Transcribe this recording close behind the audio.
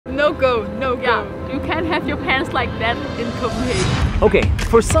No go, no go. Yeah, you can't have your pants like that in Copenhagen. Okay,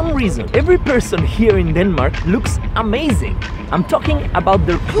 for some reason, every person here in Denmark looks amazing. I'm talking about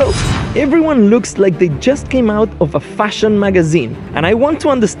their clothes. Everyone looks like they just came out of a fashion magazine, and I want to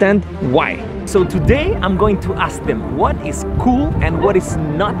understand why. So today I'm going to ask them what is cool and what is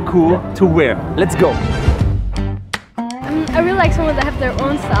not cool to wear. Let's go. I really like someone that have their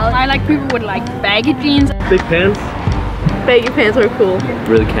own style. I like people with like baggy jeans. Big pants. Baggy pants are cool.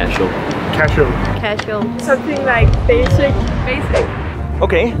 Really casual. Casual. Casual. Something like basic. Basic.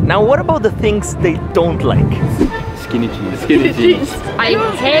 Okay, now what about the things they don't like? Skinny jeans. Skinny jeans. I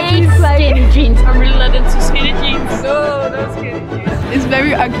hate skinny jeans. I'm really not into skinny jeans. No skinny jeans. It's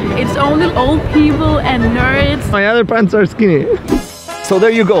very ugly. It's only old people and nerds. My other pants are skinny. So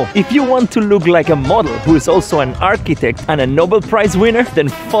there you go. If you want to look like a model who is also an architect and a Nobel Prize winner, then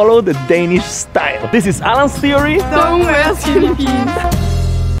follow the Danish style. This is Alan's theory. Don't wear skinny jeans.